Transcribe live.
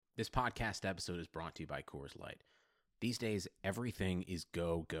This podcast episode is brought to you by Coors Light. These days, everything is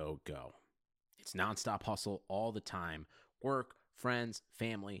go, go, go. It's nonstop hustle all the time. Work, friends,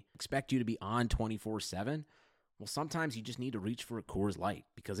 family expect you to be on 24/7. Well, sometimes you just need to reach for a Coors Light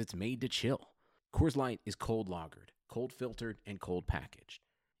because it's made to chill. Coors Light is cold lagered, cold filtered, and cold packaged.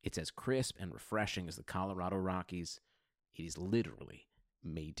 It's as crisp and refreshing as the Colorado Rockies. It is literally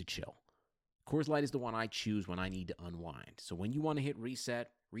made to chill. Coors Light is the one I choose when I need to unwind. So when you want to hit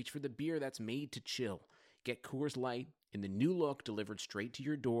reset, reach for the beer that's made to chill. Get Coors Light in the new look delivered straight to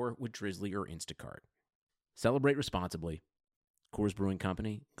your door with Drizzly or Instacart. Celebrate responsibly. Coors Brewing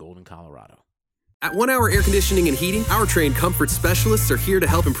Company, Golden, Colorado. At 1 Hour Air Conditioning and Heating, our trained comfort specialists are here to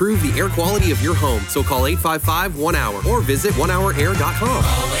help improve the air quality of your home. So call 855-1HOUR or visit onehourair.com.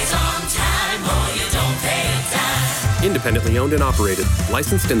 Always on time or you don't pay time. Independently owned and operated.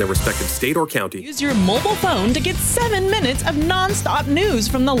 Licensed in their respective state or county. Use your mobile phone to get 7 minutes of nonstop news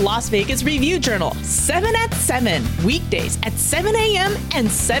from the Las Vegas Review-Journal. 7 at 7. Weekdays at 7 a.m. and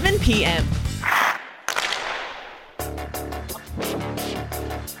 7 p.m.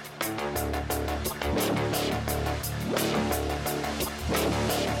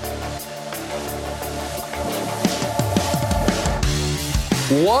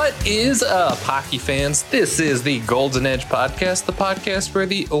 What is up, hockey fans? This is the Golden Edge Podcast, the podcast where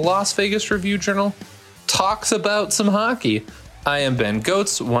the Las Vegas Review-Journal talks about some hockey. I am Ben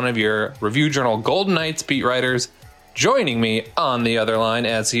Goetz, one of your Review-Journal Golden Knights beat writers. Joining me on the other line,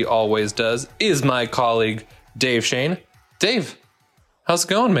 as he always does, is my colleague, Dave Shane. Dave, how's it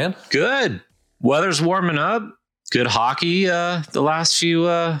going, man? Good. Weather's warming up. Good hockey the last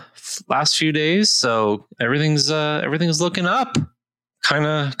few days, so everything's looking up. Kind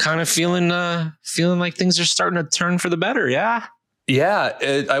of feeling like things are starting to turn for the better. Yeah.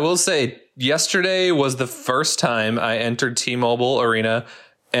 I will say yesterday was the first time I entered T-Mobile Arena,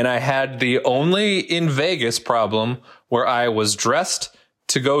 and I had the only in Vegas problem where I was dressed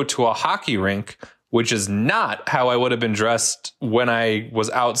to go to a hockey rink, which is not how I would have been dressed when I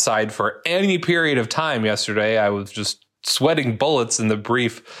was outside for any period of time yesterday. I was just sweating bullets in the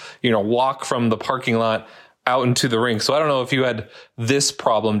brief, walk from the parking lot out into the rink. So I don't know if you had this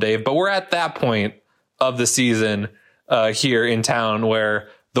problem, Dave, but we're at that point of the season here in town where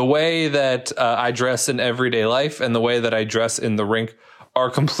the way that I dress in everyday life and the way that I dress in the rink are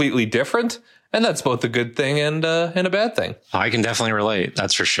completely different. And that's both a good thing and a bad thing. I can definitely relate.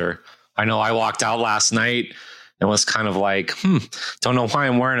 That's for sure. I know I walked out last night and was kind of like, don't know why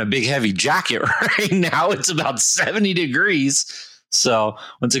I'm wearing a big heavy jacket right now. It's about 70 degrees. So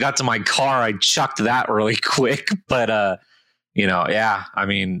once I got to my car, I chucked that really quick. But, yeah, I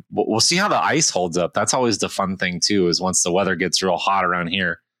mean, we'll see how the ice holds up. That's always the fun thing, too, is once the weather gets real hot around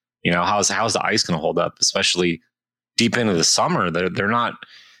here, how's the ice going to hold up, especially deep into the summer? They're not,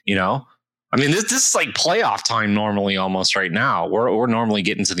 I mean, this is like playoff time normally almost right now. We're normally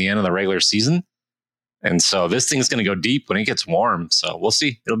getting to the end of the regular season. And so this thing's going to go deep when it gets warm. So we'll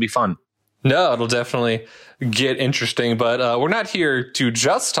see. It'll be fun. No, it'll definitely get interesting, but we're not here to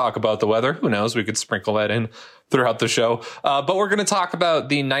just talk about the weather. Who knows? We could sprinkle that in throughout the show. But we're going to talk about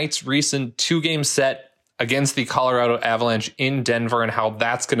the Knights' recent 2-game set against the Colorado Avalanche in Denver and how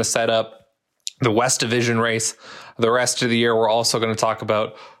that's going to set up the West Division race the rest of the year. We're also going to talk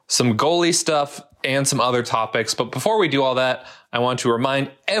about some goalie stuff and some other topics. But before we do all that, I want to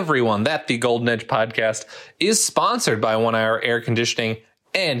remind everyone that the Golden Edge Podcast is sponsored by 1 Hour Air Conditioning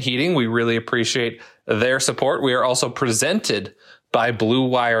and Heating. We really appreciate their support. We are also presented by Blue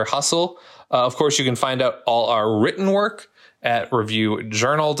Wire Hustle. Of course, you can find out all our written work at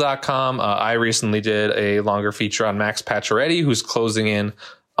reviewjournal.com. I recently did a longer feature on Max Pacioretty, who's closing in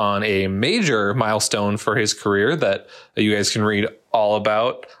on a major milestone for his career that you guys can read all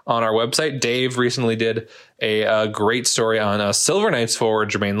about on our website. Dave recently did a great story on Silver Knights forward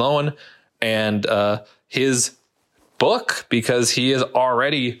Jermaine Lowen and his book, because he is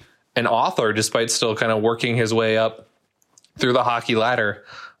already an author despite still kind of working his way up through the hockey ladder.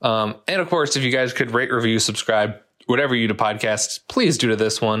 And of course, if you guys could rate, review, subscribe, whatever you do to podcasts, please do to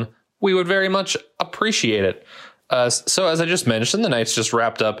this one. We would very much appreciate it. So as I just mentioned, the Knights just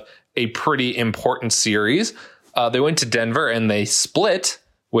wrapped up a pretty important series. They went to Denver and they split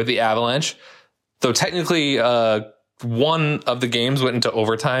with the Avalanche, though technically one of the games went into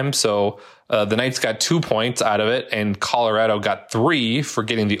overtime. So the Knights got 2 points out of it and Colorado got 3 for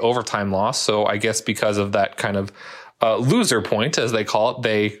getting the overtime loss. So I guess because of that kind of loser point, as they call it,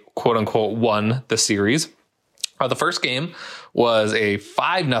 they quote unquote won the series. The first game was a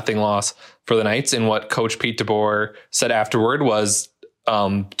 5-0 loss for the Knights in what Coach Pete DeBoer said afterward was,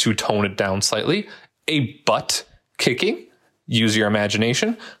 to tone it down slightly, a butt kicking. use your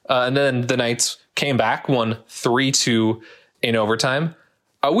imagination. And then the Knights came back, won 3-2 in overtime.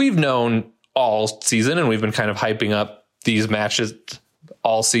 We've known all season, and we've been kind of hyping up these matches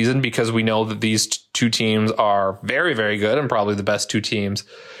all season because we know that these two teams are very, very good and probably the best two teams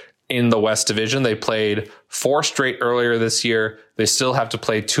in the West Division. They played 4 straight earlier this year. They still have to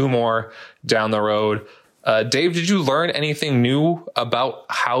play 2 more down the road. Dave, did you learn anything new about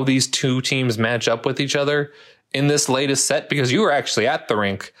how these two teams match up with each other in this latest set? Because you were actually at the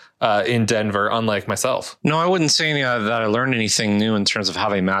rink in Denver, unlike myself. No, I wouldn't say that I learned anything new in terms of how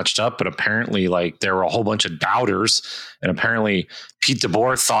they matched up, but apparently there were a whole bunch of doubters, and apparently Pete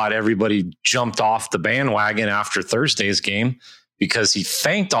DeBoer thought everybody jumped off the bandwagon after Thursday's game because he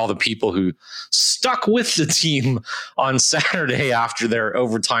thanked all the people who stuck with the team on Saturday after their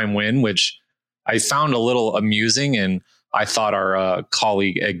overtime win, which I found a little amusing, and I thought our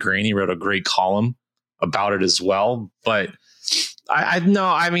colleague Ed Graney wrote a great column about it as well. But I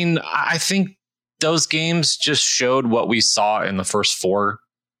think those games just showed what we saw in the first 4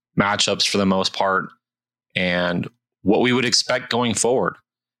 matchups for the most part and what we would expect going forward.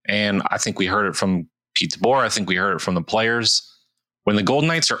 And I think we heard it from Pete DeBoer. I think we heard it from the players. When the Golden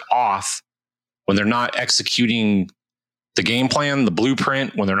Knights are off, when they're not executing the game plan, the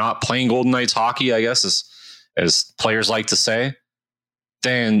blueprint, when they're not playing Golden Knights hockey, I guess, as players like to say,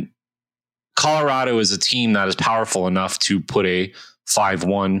 then Colorado is a team that is powerful enough to put a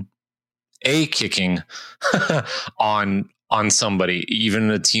 5-1 kicking on somebody, even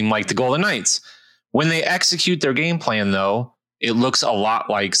a team like the Golden Knights. When they execute their game plan, though, it looks a lot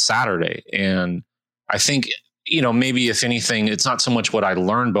like Saturday. And I think, maybe if anything, it's not so much what I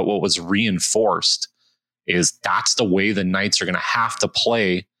learned, but what was reinforced is that's the way the Knights are going to have to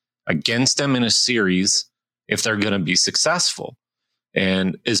play against them in a series if they're going to be successful.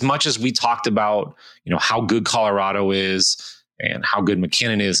 And as much as we talked about, how good Colorado is and how good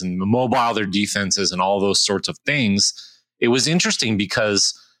McKinnon is and mobile their defense is and all those sorts of things, it was interesting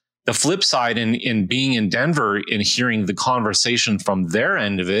because the flip side in being in Denver and hearing the conversation from their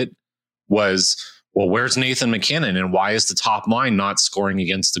end of it was, well, where's Nathan McKinnon and why is the top line not scoring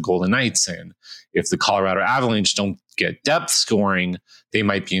against the Golden Knights? And if the Colorado Avalanche don't get depth scoring, they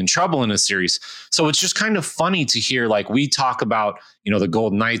might be in trouble in a series. So it's just kind of funny to hear, we talk about, the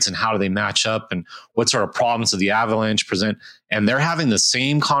Golden Knights and how do they match up and what sort of problems do the Avalanche present. And they're having the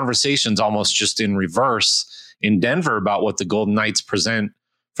same conversations almost just in reverse in Denver about what the Golden Knights present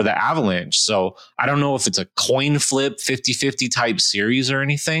for the Avalanche. So I don't know if it's a coin flip 50-50 type series or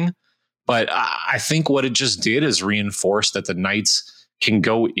anything, but I think what it just did is reinforce that the Knights can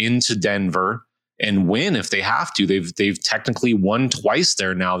go into Denver and win if they have to. They've technically won twice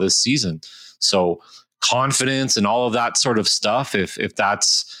there now this season. So confidence and all of that sort of stuff, if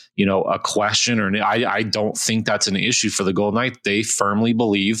that's, a question, or I don't think that's an issue for the Golden Knights. They firmly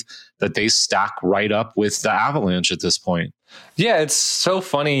believe that they stack right up with the Avalanche at this point. Yeah, it's so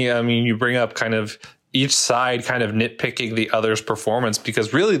funny. I mean, you bring up kind of each side kind of nitpicking the other's performance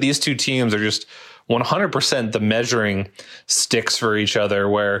because really these two teams are just 100% the measuring sticks for each other,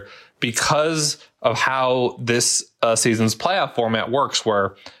 where because of how this season's playoff format works,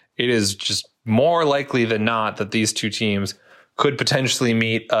 where it is just more likely than not that these two teams could potentially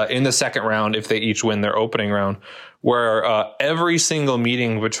meet in the second round if they each win their opening round, where every single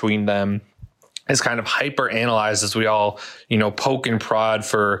meeting between them is kind of hyper analyzed as we all, poke and prod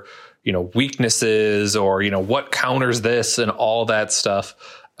for, weaknesses or, what counters this and all that stuff.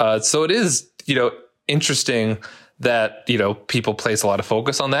 So it is, interesting that, people place a lot of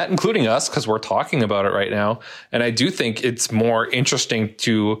focus on that, including us, because we're talking about it right now. And I do think it's more interesting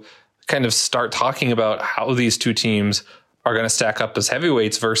to kind of start talking about how these two teams are going to stack up as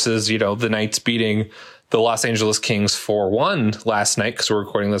heavyweights versus, the Knights beating the Los Angeles Kings 4-1 last night, because we're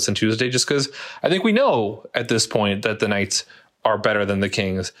recording this on Tuesday, just because I think we know at this point that the Knights are better than the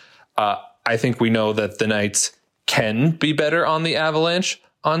Kings. I think we know that the Knights can be better on the Avalanche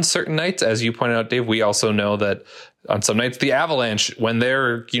on certain nights. As you pointed out, Dave, we also know that on some nights, the Avalanche, when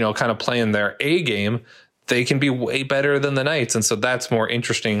they're, kind of playing their A game, they can be way better than the Knights. And so that's more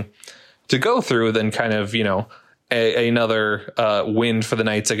interesting to go through than kind of, another win for the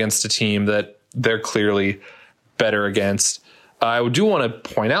Knights against a team that they're clearly better against. I do want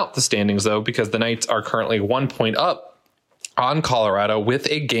to point out the standings, though, because the Knights are currently 1 point up on Colorado with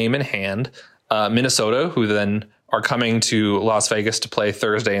a game in hand. Minnesota, who then are coming to Las Vegas to play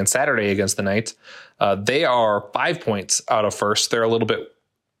Thursday and Saturday against the Knights, they are 5 points out of first. They're a little bit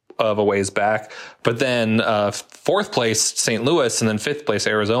of a ways back. But then fourth place, St. Louis, and then fifth place,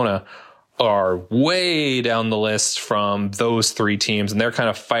 Arizona, are way down the list from those three teams, and they're kind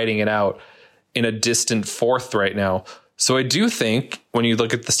of fighting it out in a distant fourth right now. So I do think when you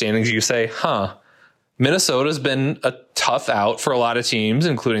look at the standings, you say, Minnesota's been a tough out for a lot of teams,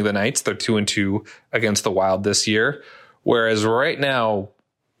 including the Knights. They're 2-2 against the Wild this year. Whereas right now,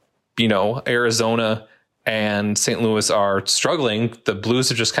 Arizona and St. Louis are struggling. The Blues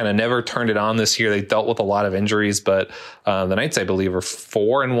have just kind of never turned it on this year. They dealt with a lot of injuries, but the Knights, I believe, are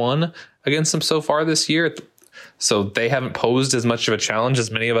 4-1 against them so far this year. So they haven't posed as much of a challenge as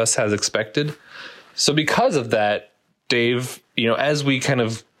many of us has expected. So because of that, Dave, as we kind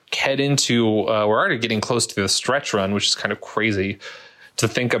of head into, we're already getting close to the stretch run, which is kind of crazy to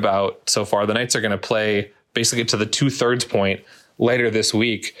think about so far. The Knights are going to play basically to the 2/3 point later this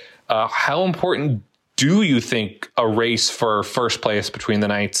week. How important do you think a race for first place between the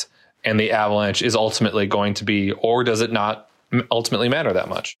Knights and the Avalanche is ultimately going to be, or does it not ultimately matter that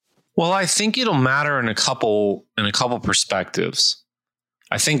much? Well, I think it'll matter in a couple perspectives.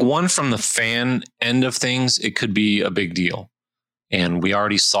 I think one, from the fan end of things, it could be a big deal. And we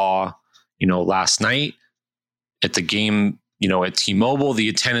already saw, last night at the game, at T-Mobile, the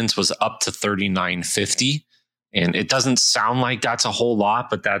attendance was up to 3,950. And it doesn't sound like that's a whole lot,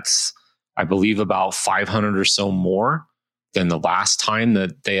 but that's, I believe, about 500 or so more than the last time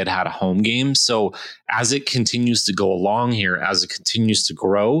that they had a home game. So as it continues to go along here, as it continues to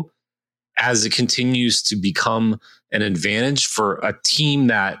grow, as it continues to become an advantage for a team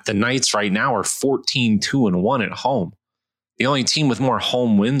that the Knights right now are 14-2-1 at home. The only team with more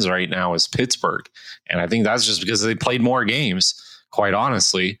home wins right now is Pittsburgh. And I think that's just because they played more games, quite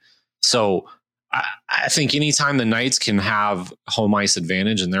honestly. So I think anytime the Knights can have home ice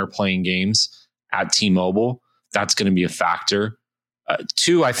advantage and they're playing games at T-Mobile, that's going to be a factor.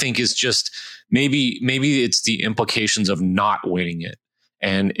 Two, I think, is just maybe it's the implications of not winning it.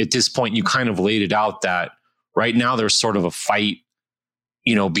 And at this point, you kind of laid it out that right now there's sort of a fight,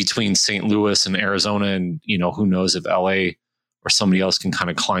 between St. Louis and Arizona, and, who knows if LA or somebody else can kind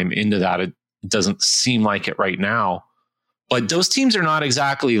of climb into that. It doesn't seem like it right now. But those teams are not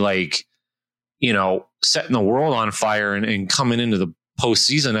exactly like, setting the world on fire and coming into the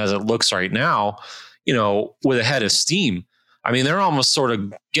postseason as it looks right now, with a head of steam. I mean, they're almost sort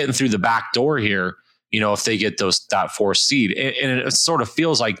of getting through the back door here, if they get that 4th seed. And it sort of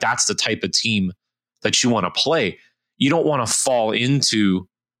feels like that's the type of team that you want to play. You don't want to fall into,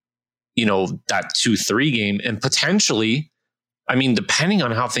 that 2-3 game, and potentially, I mean, depending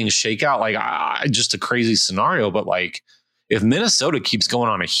on how things shake out, like just a crazy scenario, but like if Minnesota keeps going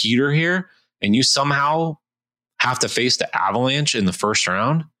on a heater here and you somehow have to face the Avalanche in the first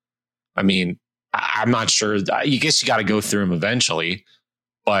round, I mean, I'm not sure. I guess you got to go through them eventually,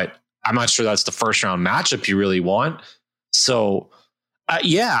 but I'm not sure that's the first round matchup you really want. So,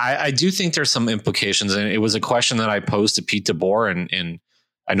 I do think there's some implications. And it was a question that I posed to Pete DeBoer, and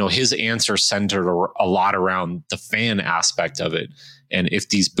I know his answer centered a lot around the fan aspect of it. And if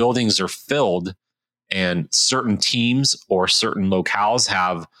these buildings are filled and certain teams or certain locales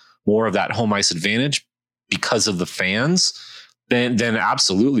have more of that home ice advantage because of the fans, then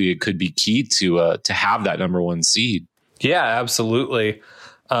absolutely it could be key to have that number 1 seed. Yeah, absolutely.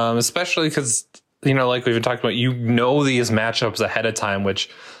 Especially because, like we've been talking about, these matchups ahead of time, which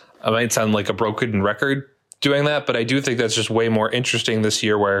might sound like a broken record doing that, but I do think that's just way more interesting this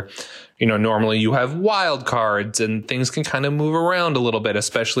year where, normally you have wild cards and things can kind of move around a little bit,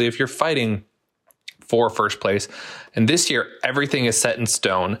 especially if you're fighting for first place. And this year, everything is set in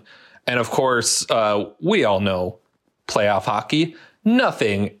stone. And of course, we all know playoff hockey,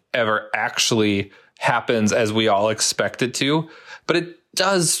 nothing ever actually happens as we all expect it to, but it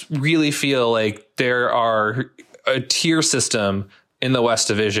does really feel like there are a tier system in the West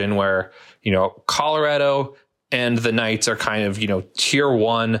Division where, Colorado and the Knights are kind of, tier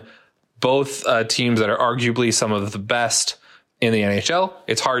 1, both teams that are arguably some of the best in the NHL.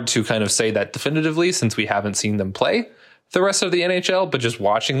 It's hard to kind of say that definitively since we haven't seen them play the rest of the NHL, but just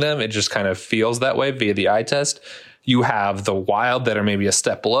watching them, it just kind of feels that way via the eye test. You have the Wild that are maybe a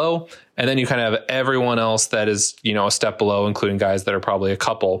step below, and then you kind of have everyone else that is, a step below, including guys that are probably a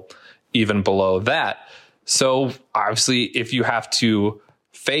couple even below that. So obviously, if you have to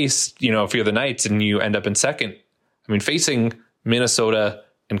face, if you're the Knights and you end up in second, I mean, facing Minnesota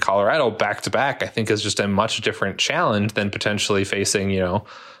and Colorado back to back, I think is just a much different challenge than potentially facing,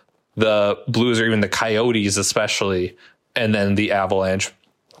 the Blues or even the Coyotes, especially, and then the Avalanche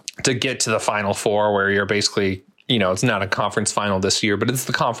to get to the Final Four where you're basically, it's not a conference final this year, but it's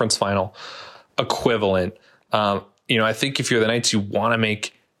the conference final equivalent. I think if you're the Knights, you want to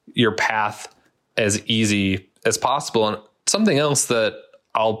make your path as easy as possible. And something else that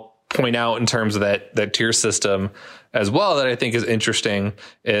I'll point out in terms of that tier system as well that I think is interesting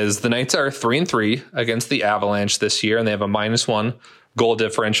is the Knights are 3-3 against the Avalanche this year, and they have a -1 goal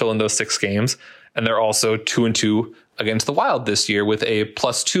differential in those 6 games. And they're also 2-2 against the Wild this year with a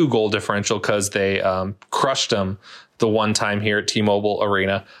 +2 goal differential because they crushed them the one time here at T-Mobile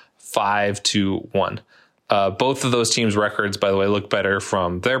Arena, 5-1. Both of those teams' records, by the way, look better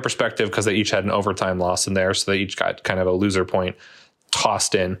from their perspective because they each had an overtime loss in there. So they each got kind of a loser point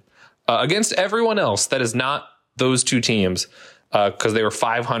tossed in against everyone else that is not those two teams, because they were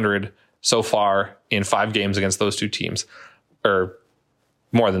 500 so far in 5 games against those two teams, or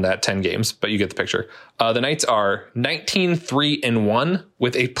more than that, 10 games, but you get the picture. The Knights are 19-3-1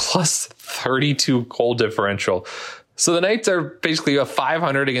 with a +32 goal differential. So the Knights are basically a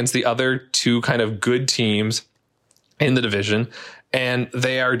 500 against the other two kind of good teams in the division, and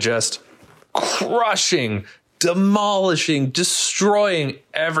they are just crushing, demolishing, destroying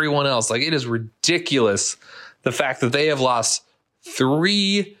everyone else. Like, it is ridiculous the fact that they have lost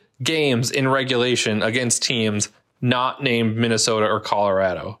 3 games in regulation against teams not named Minnesota or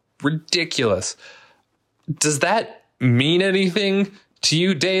Colorado. Ridiculous. Does that mean anything to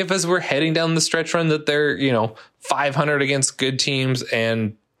you, Dave, as we're heading down the stretch run, that they're, 500 against good teams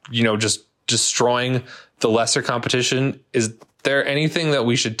and, just destroying the lesser competition? Is there anything that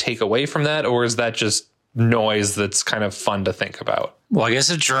we should take away from that? Or is that just noise that's kind of fun to think about? Well, I guess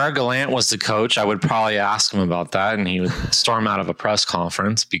if Gerard Gallant was the coach, I would probably ask him about that, and he would storm out of a press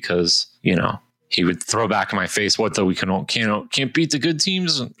conference because, he would throw back in my face, what, though we can't beat the good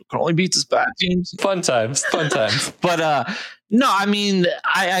teams and can only beat the bad teams. Fun times. But no, I mean,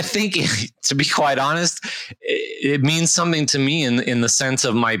 I think, to be quite honest, it means something to me in the sense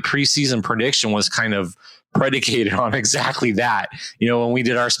of my preseason prediction was kind of predicated on exactly that. When we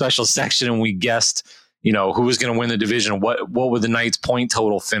did our special section and we guessed, who was going to win the division, what would the Knights' point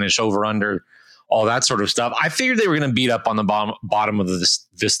total finish, over, under, all that sort of stuff. I figured they were going to beat up on the bottom of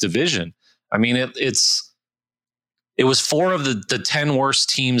this division. I mean, it was 4 of the 10 worst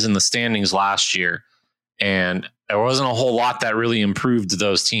teams in the standings last year, and there wasn't a whole lot that really improved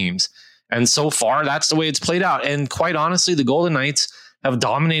those teams. And so far, that's the way it's played out. And quite honestly, the Golden Knights have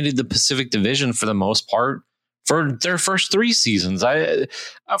dominated the Pacific Division for the most part for their first 3 seasons.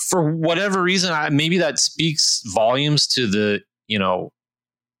 For whatever reason, maybe that speaks volumes to the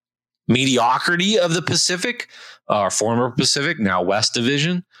mediocrity of the Pacific, former Pacific, now West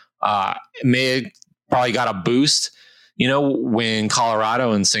Division. May probably got a boost, when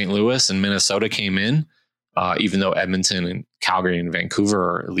Colorado and St. Louis and Minnesota came in, even though Edmonton and Calgary and Vancouver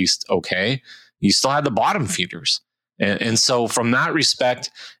are at least okay, you still had the bottom feeders. And so from that respect,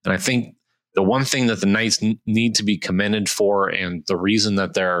 and I think the one thing that the Knights need to be commended for, and the reason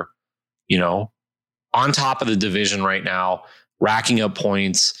that they're, on top of the division right now, racking up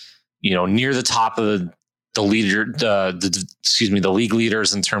points, near the top of the league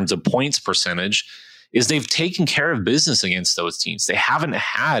leaders in terms of points percentage, is they've taken care of business against those teams. They haven't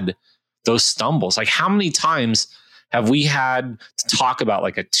had those stumbles. Like, how many times have we had to talk about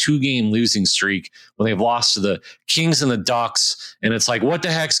like a 2-game losing streak when they've lost to the Kings and the Ducks, and it's like, what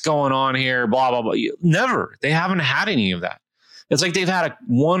the heck's going on here? Blah, blah, blah. Never. They haven't had any of that. It's like they've had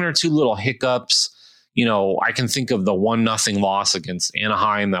 1 or 2 little hiccups. I can think of the 1-0 loss against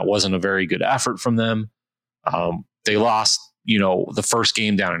Anaheim. That wasn't a very good effort from them. They lost, the first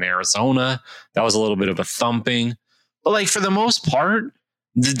game down in Arizona. That was a little bit of a thumping, but like, for the most part,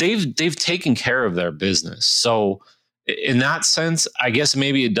 they've taken care of their business. So in that sense, I guess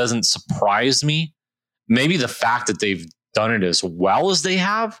maybe it doesn't surprise me. Maybe the fact that they've done it as well as they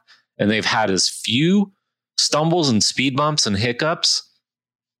have, and they've had as few stumbles and speed bumps and hiccups,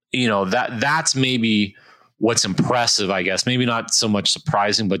 that's maybe what's impressive, I guess. Maybe not so much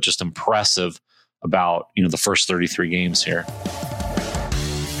surprising, but just impressive about, the first 33 games here.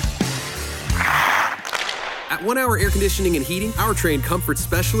 At 1 Hour Air Conditioning and Heating, our trained comfort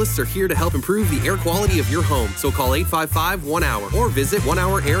specialists are here to help improve the air quality of your home. So call 855-1HOUR or visit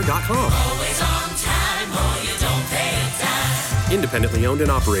onehourair.com. Always on time or you don't pay time. Independently owned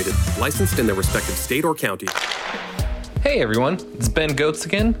and operated. Licensed in their respective state or county. Hey everyone, it's Ben Goetz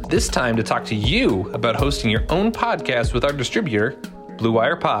again. This time to talk to you about hosting your own podcast with our distributor, Blue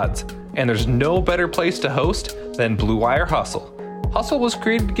Wire Pods. And there's no better place to host than Blue Wire Hustle. Hustle was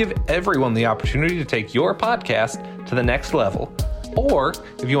created to give everyone the opportunity to take your podcast to the next level. Or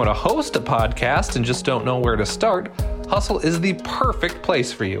if you want to host a podcast and just don't know where to start, Hustle is the perfect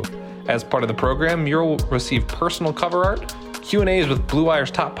place for you. As part of the program, you'll receive personal cover art, Q&As with Blue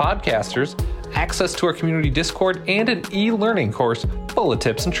Wire's top podcasters, access to our community Discord, and an e-learning course full of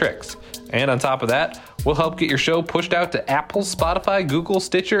tips and tricks. And on top of that, we'll help get your show pushed out to Apple, Spotify, Google,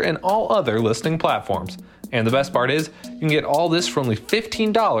 Stitcher, and all other listening platforms. And the best part is, you can get all this for only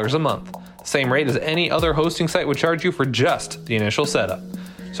 $15 a month. Same rate as any other hosting site would charge you for just the initial setup.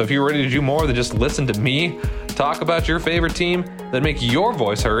 So if you're ready to do more than just listen to me talk about your favorite team, then make your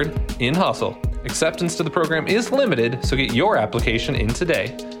voice heard in Hustle. Acceptance to the program is limited, so get your application in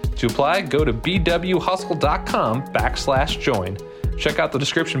today. To apply, go to bwhustle.com/join. Check out the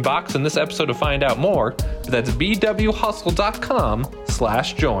description box in this episode to find out more, but that's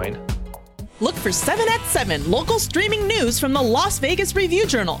bwhustle.com/join. Look for 7 at 7 local streaming news from the Las Vegas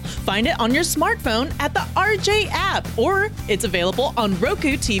Review-Journal. Find it on your smartphone at the RJ app, or it's available on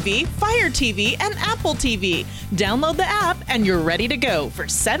Roku TV, Fire TV, and Apple TV. Download the app and you're ready to go for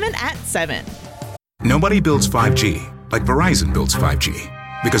 7 at 7. Nobody builds 5G like Verizon builds 5G,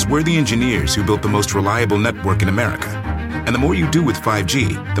 because we're the engineers who built the most reliable network in America. And the more you do with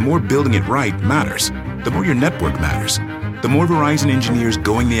 5G, the more building it right matters. The more your network matters. The more Verizon engineers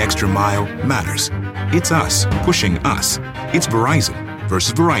going the extra mile matters. It's us pushing us. It's Verizon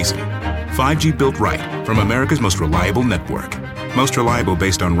versus Verizon. 5G built right from America's most reliable network. Most reliable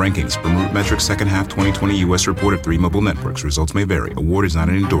based on rankings from RootMetrics second half 2020 U.S. report of 3 mobile networks. Results may vary. Award is not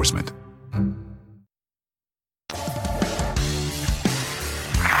an endorsement.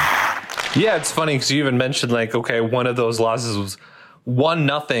 Yeah, it's funny because you even mentioned one of those losses was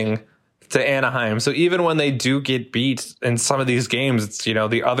 1-0 to Anaheim. So even when they do get beat in some of these games, it's,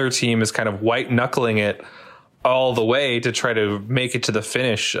 the other team is kind of white knuckling it all the way to try to make it to the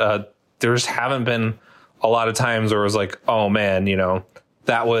finish. There just haven't been a lot of times where it was like, oh man,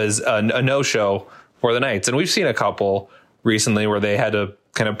 that was a no-show for the Knights. And we've seen a couple recently where they had a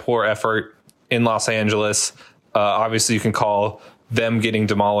kind of poor effort in Los Angeles. Obviously you can call them getting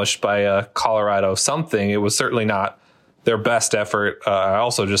demolished by Colorado something. It was certainly not their best effort. I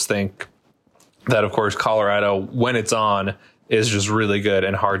also just think that, of course, Colorado, when it's on, is just really good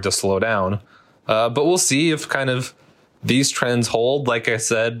and hard to slow down. But we'll see if kind of these trends hold. Like I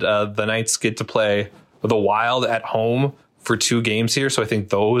said, the Knights get to play the Wild at home for 2 games here. So I think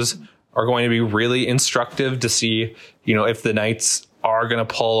those are going to be really instructive to see, if the Knights are going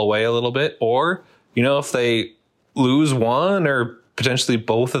to pull away a little bit, or, if they lose one or potentially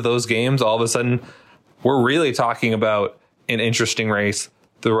both of those games, all of a sudden we're really talking about an interesting race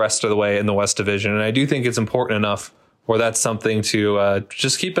the rest of the way in the West Division. And I do think it's important enough where that's something to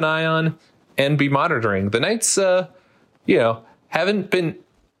just keep an eye on and be monitoring. The Knights, haven't been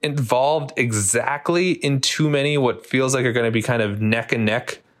involved exactly in too many what feels like are going to be kind of neck and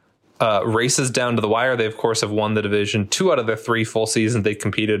neck races down to the wire. They, of course, have won the division 2 out of their 3 full seasons they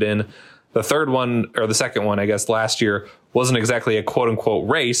competed in. The third one, or the second one, I guess, last year wasn't exactly a quote unquote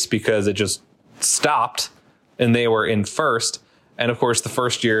race because it just stopped and they were in first. And of course, the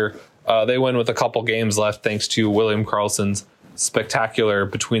first year, they win with a couple games left thanks to William Karlsson's spectacular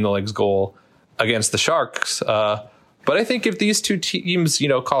between the legs goal against the Sharks. But I think if these 2 teams,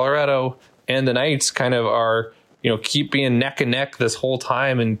 Colorado and the Knights, kind of are, keep being neck and neck this whole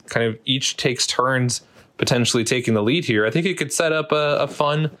time and kind of each takes turns potentially taking the lead here, I think it could set up a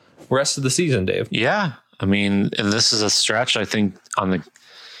fun rest of the season, Dave. Yeah. I mean, this is a stretch, I think, on the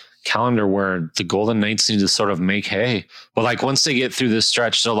calendar where the Golden Knights need to sort of make hay. But once they get through this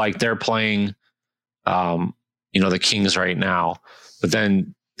stretch, so they're playing, the Kings right now, but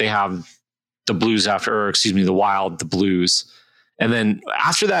then they have the Blues the Wild, the Blues. And then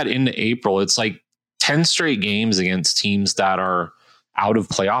after that into April, it's 10 straight games against teams that are out of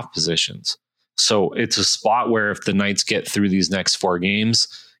playoff positions. So it's a spot where if the Knights get through these next 4 games,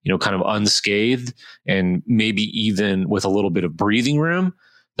 kind of unscathed and maybe even with a little bit of breathing room,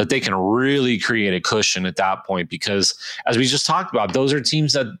 that they can really create a cushion at that point. Because as we just talked about, those are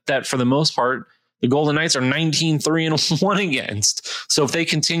teams that for the most part, the Golden Knights are 19-3-1 against. So if they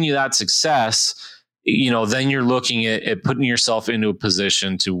continue that success, then you're looking at putting yourself into a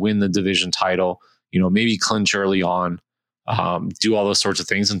position to win the division title, maybe clinch early on, do all those sorts of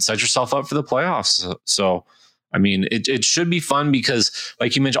things and set yourself up for the playoffs. So, I mean, it should be fun because,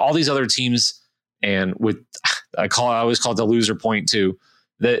 like you mentioned, all these other teams, and I always call it the loser point too,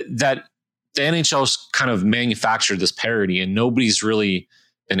 that the NHL's kind of manufactured this parity and nobody's really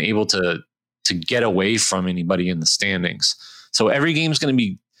been able to get away from anybody in the standings. So every game's going to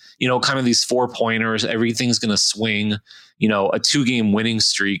be, kind of these 4-pointers. Everything's going to swing. A 2-game winning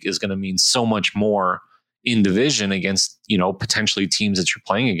streak is going to mean so much more in division against, potentially teams that you're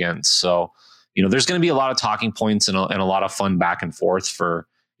playing against. So, there's going to be a lot of talking points and a lot of fun back and forth for,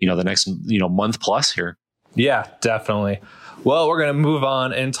 the next, month plus here. Yeah, definitely. Well, we're going to move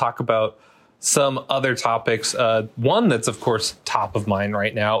on and talk about some other topics. One that's, of course, top of mind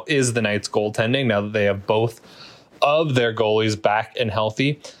right now is the Knights goaltending, now that they have both of their goalies back and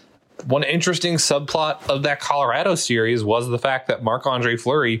healthy. One interesting subplot of that Colorado series was the fact that Marc-Andre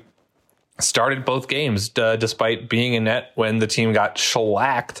Fleury started both games despite being in net when the team got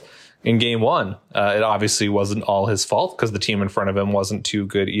shellacked in game one. It obviously wasn't all his fault because the team in front of him wasn't too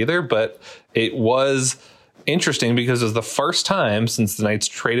good either, but it was interesting because it was the first time since the Knights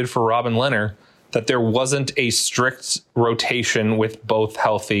traded for Robin Lehner that there wasn't a strict rotation with both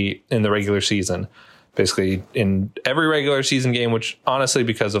healthy in the regular season. Basically, in every regular season game, which honestly,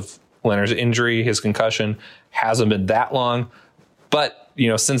 because of Lehner's injury, his concussion, hasn't been that long. But,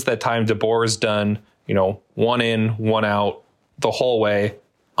 since that time, DeBoer has done, one in, one out the whole way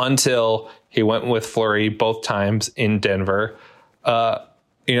until he went with Fleury both times in Denver.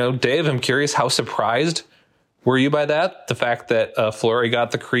 Dave, I'm curious, how surprised were you by that? The fact that Fleury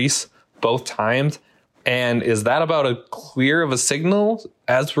got the crease both times? And is that about as clear of a signal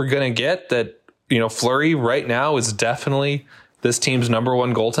as we're going to get that, Fleury right now is definitely this team's number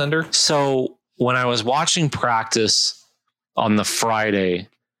one goaltender? So when I was watching practice on the Friday,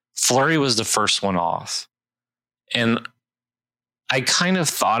 Fleury was the first one off. And I kind of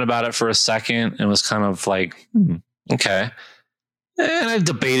thought about it for a second and was kind of like, okay. And I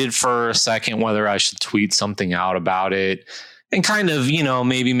debated for a second whether I should tweet something out about it and kind of,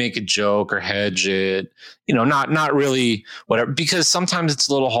 maybe make a joke or hedge it, not really whatever, because sometimes it's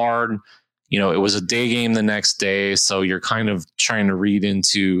a little hard. It was a day game the next day. So you're kind of trying to read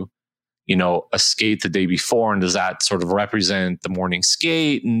into, a skate the day before. And does that sort of represent the morning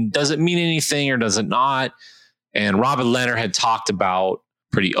skate? And does it mean anything or does it not? And Robin Lehner had talked about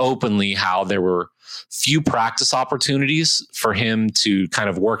pretty openly how there were few practice opportunities for him to kind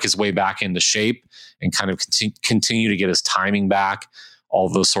of work his way back into shape and kind of continue to get his timing back, all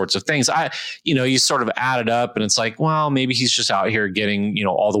those sorts of things. You sort of add it up and it's like, well, maybe he's just out here getting,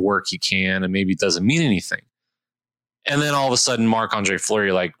 all the work he can and maybe it doesn't mean anything. And then all of a sudden, Marc-Andre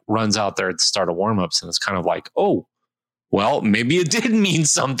Fleury runs out there at the start of warmups and it's kind of like, oh, well, maybe it did mean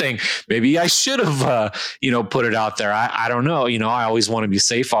something. Maybe I should have, put it out there. I don't know. I always want to be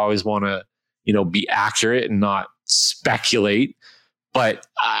safe. I always want to, be accurate and not speculate. But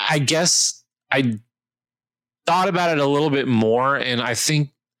I guess I thought about it a little bit more. And I think,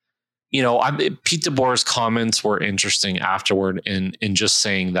 Pete DeBoer's comments were interesting afterward in just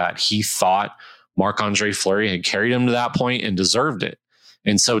saying that he thought Marc-Andre Fleury had carried him to that point and deserved it.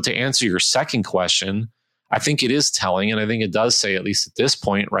 And so to answer your second question, I think it is telling. And I think it does say, at least at this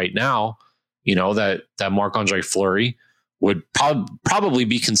point right now, that Marc-Andre Fleury would probably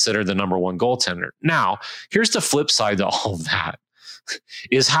be considered the number one goaltender. Now, here's the flip side to all of that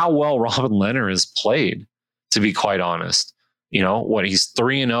is how well Robin Lehner has played, to be quite honest. He's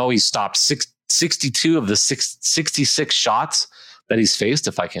 3-0. He's stopped 62 of the 66 shots that he's faced,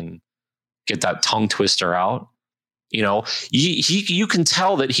 if I can get that tongue twister out. You can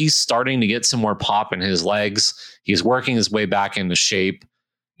tell that he's starting to get some more pop in his legs. He's working his way back into shape.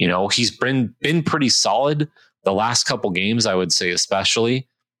 He's been pretty solid the last couple games, I would say, especially.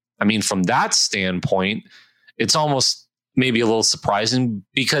 I mean, from that standpoint, it's almost maybe a little surprising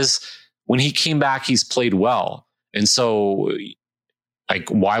because when he came back, he's played well. And so,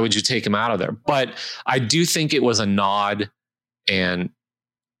 why would you take him out of there? But I do think it was a nod and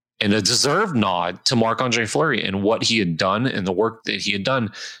a deserved nod to Marc-Andre Fleury and what he had done and the work that he had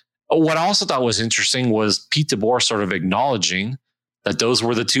done. What I also thought was interesting was Pete DeBoer sort of acknowledging that those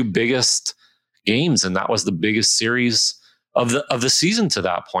were the two biggest games and that was the biggest series of the season to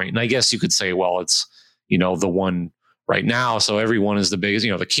that point. And I guess you could say, well, it's, the one right now. So everyone is the biggest,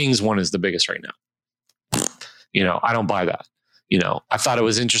 the Kings one is the biggest right now. I don't buy that. I thought it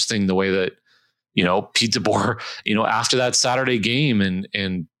was interesting the way that, Pete DeBoer, after that Saturday game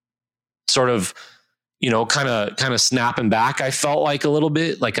and sort of, kind of snapping back, I felt like a little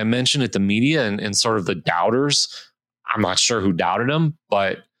bit, like I mentioned at the media and sort of the doubters. I'm not sure who doubted him,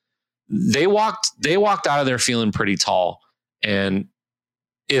 but they walked out of there feeling pretty tall. And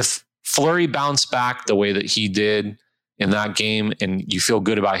if Fleury bounced back the way that he did in that game, and you feel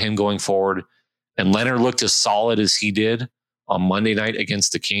good about him going forward, and Lehner looked as solid as he did on Monday night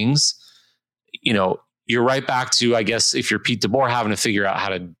against the Kings, you're right back to, I guess, if you're Pete DeBoer, having to figure out how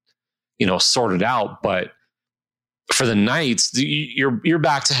to, sort it out. But for the Knights, you're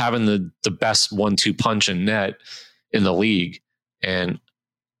back to having the best 1-2 punch in net in the league. And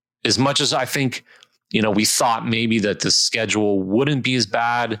as much as I think, we thought maybe that the schedule wouldn't be as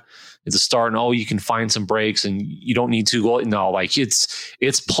bad at the start, and you can find some breaks and you don't need two goalies. No,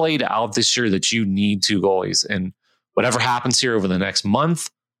 it's played out this year that you need two goalies, and whatever happens here over the next month,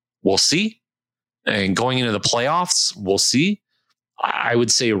 we'll see. And going into the playoffs, we'll see. I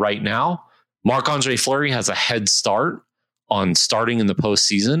would say right now, Marc-Andre Fleury has a head start on starting in the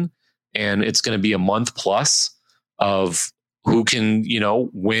postseason, and it's going to be a month plus of who can,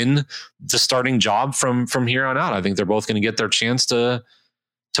 win the starting job from here on out. I think they're both going to get their chance to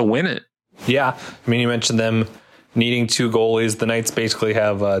win it. Yeah. I mean, you mentioned them needing 2 goalies. The Knights basically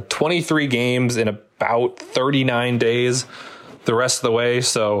have 23 games in about 39 days the rest of the way.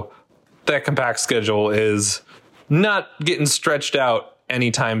 So that compact schedule is not getting stretched out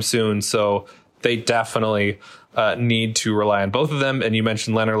anytime soon. So they definitely need to rely on both of them. And you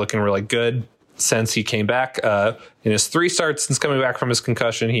mentioned Leonard looking really good since he came back. In his 3 starts since coming back from his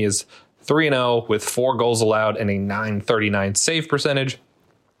concussion, he is 3-0 with 4 goals allowed and a .939 save percentage,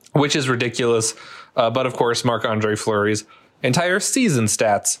 which is ridiculous. But of course, Marc-Andre Fleury's entire season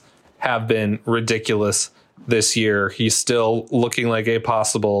stats have been ridiculous this year. He's still looking like a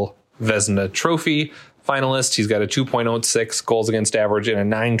possible Vezina Trophy finalist. He's got a 2.06 goals against average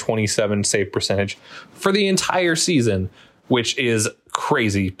and a .927 save percentage for the entire season, which is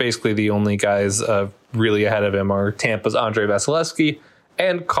crazy. Basically, the only guys really ahead of him are Tampa's Andrei Vasilevsky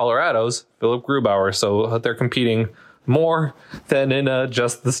and Colorado's Philip Grubauer. So they're competing more than in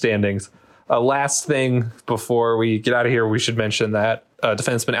just the standings. Last thing before we get out of here, we should mention that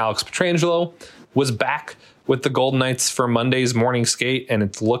defenseman Alex Pietrangelo was back with the Golden Knights for Monday's morning skate, and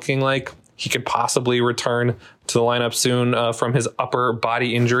it's looking like he could possibly return to the lineup soon from his upper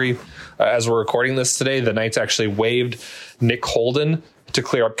body injury. As we're recording this today, the Knights actually waived Nick Holden to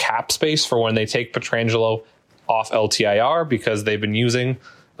clear up cap space for when they take Pietrangelo off LTIR, because they've been using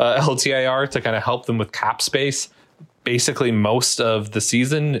LTIR to kind of help them with cap space basically most of the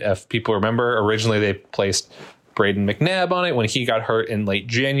season. If people remember, originally they placed Braden McNabb on it when he got hurt in late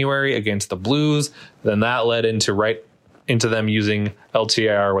January against the Blues. Then that led into them using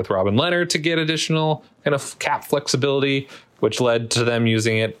LTIR with Robin Leonard to get additional kind of cap flexibility, which led to them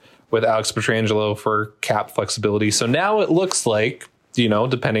using it with Alex Pietrangelo for cap flexibility. So now it looks like,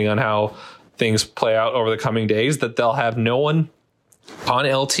 depending on how things play out over the coming days, that they'll have no one on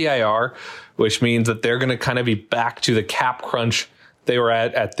LTIR, which means that they're going to kind of be back to the cap crunch they were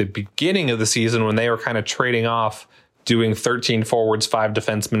at the beginning of the season, when they were kind of trading off doing 13 forwards, 5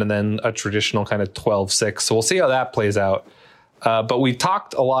 defensemen, and then a traditional kind of 12-6. So we'll see how that plays out. But we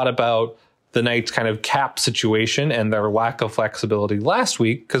talked a lot about the Knights' kind of cap situation and their lack of flexibility last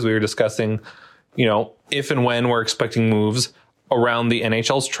week, because we were discussing, if and when we're expecting moves around the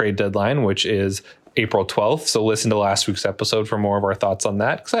NHL's trade deadline, which is April 12th. So listen to last week's episode for more of our thoughts on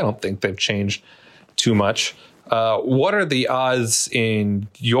that, because I don't think they've changed too much. What are the odds in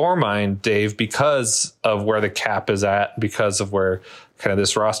your mind, Dave, because of where the cap is at, because of where kind of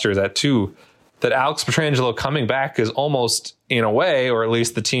this roster is at too, that Alex Pietrangelo coming back is almost, in a way, or at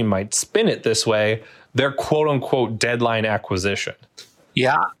least the team might spin it this way, their quote unquote deadline acquisition?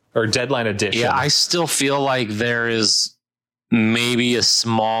 Yeah. Or deadline addition. Yeah, I still feel like there is maybe a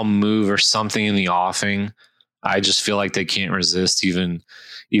small move or something in the offing. I just feel like they can't resist, even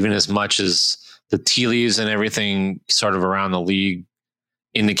as much as the tea leaves and everything sort of around the league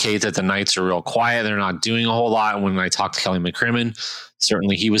indicate that the Knights are real quiet. They're not doing a whole lot. And when I talked to Kelly McCrimmon,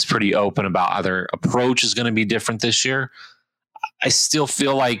 certainly he was pretty open about how their approach is going to be different this year. I still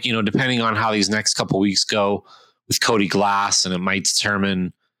feel like, depending on how these next couple of weeks go with Cody Glass, and it might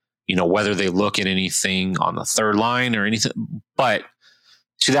determine, whether they look at anything on the third line or anything. But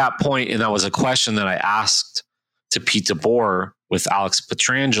to that point, and that was a question that I asked to Pete DeBoer with Alex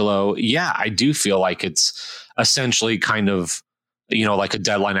Pietrangelo, yeah, I do feel like it's essentially kind of, like a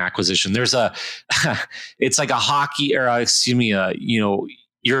deadline acquisition. There's it's like a hockey, or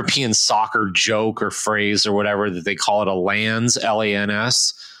European soccer joke or phrase or whatever that they call it, a LANS,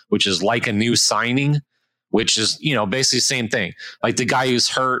 LANS, which is like a new signing, which is, basically the same thing. Like the guy who's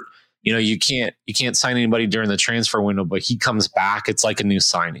hurt, you can't sign anybody during the transfer window, but he comes back. It's like a new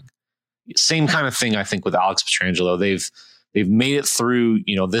signing. Same kind of thing, I think, with Alex Pietrangelo. They've made it through,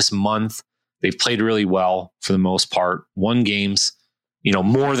 this month. They've played really well for the most part. Won games,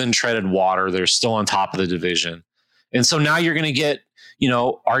 more than treaded water. They're still on top of the division. And so now you're going to get,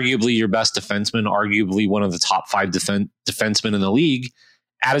 arguably your best defenseman, arguably one of the top 5 defensemen in the league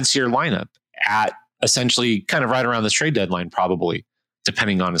added to your lineup at essentially kind of right around the trade deadline, probably,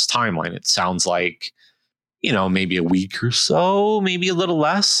 depending on his timeline. It sounds like, maybe a week or so, maybe a little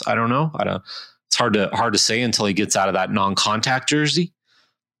less. I don't know. It's hard to say until he gets out of that non-contact jersey,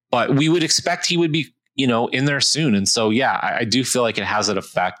 but we would expect he would be, in there soon. And so, yeah, I do feel like it has an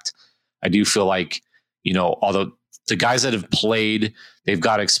effect. I do feel like, although the guys that have played, they've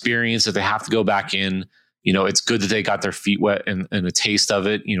got experience that they have to go back in It's good that they got their feet wet and a taste of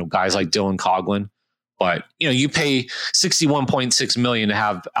it. Guys like Dylan Coughlin. But, you pay $61.6 million to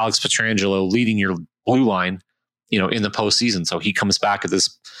have Alex Pietrangelo leading your blue line, in the postseason. So he comes back at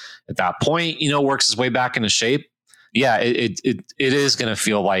that point, works his way back into shape. Yeah, it is going to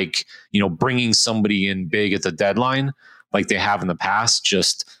feel like, bringing somebody in big at the deadline like they have in the past,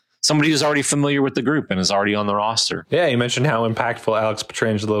 just somebody who's already familiar with the group and is already on the roster. Yeah, you mentioned how impactful Alex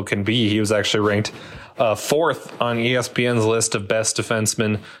Pietrangelo can be. He was actually ranked fourth on ESPN's list of best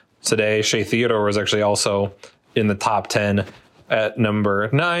defensemen today. Shea Theodore was actually also in the top 10 at number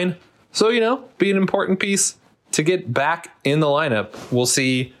 9. So, be an important piece to get back in the lineup. We'll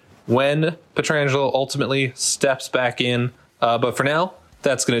see when Pietrangelo ultimately steps back in. But for now,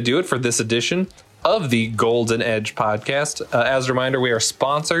 that's going to do it for this edition of the Golden Edge podcast. As a reminder, we are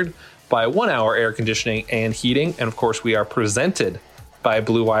sponsored by 1 Hour Air Conditioning and Heating. And of course, we are presented by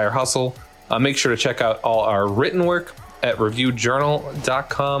Blue Wire Hustle. Make sure to check out all our written work at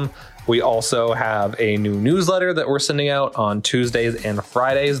reviewjournal.com. We also have a new newsletter that we're sending out on Tuesdays and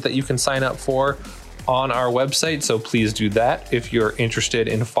Fridays that you can sign up for on our website. So please do that if you're interested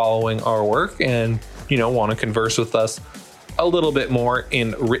in following our work and, want to converse with us a little bit more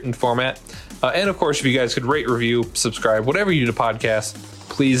in written format. And of course, if you guys could rate, review, subscribe, whatever you do to podcasts,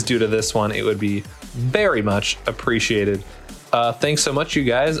 please do to this one. It would be very much appreciated. Thanks so much, you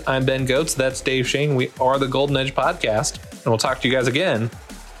guys. I'm Ben Goetz. That's Dave Shane. We are the Golden Edge Podcast, and we'll talk to you guys again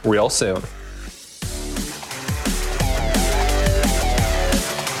real soon.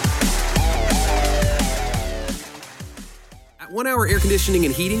 At 1 Hour Air Conditioning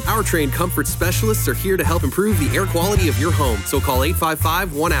and Heating, our trained comfort specialists are here to help improve the air quality of your home. So call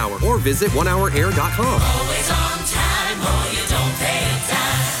 855-1HOUR or visit onehourair.com. Always on time or you don't pay a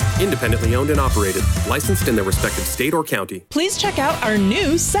dime. Independently owned and operated. Licensed in their respective state or county. Please check out our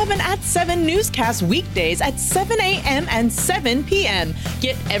new 7 at 7 newscast weekdays at 7 a.m. and 7 p.m.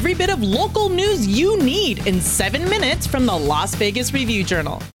 Get every bit of local news you need in 7 minutes from the Las Vegas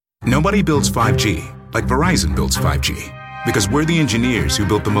Review-Journal. Nobody builds 5G like Verizon builds 5G. Because we're the engineers who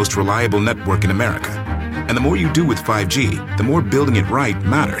built the most reliable network in America. And the more you do with 5G, the more building it right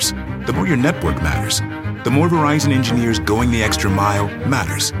matters. The more your network matters. The more Verizon engineers going the extra mile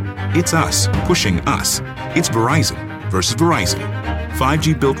matters. It's us pushing us. It's Verizon versus Verizon.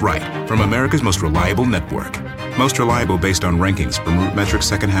 5G built right from America's most reliable network. Most reliable based on rankings from RootMetrics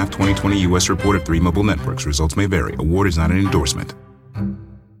second half 2020 U.S. report of 3 mobile networks. Results may vary. Award is not an endorsement.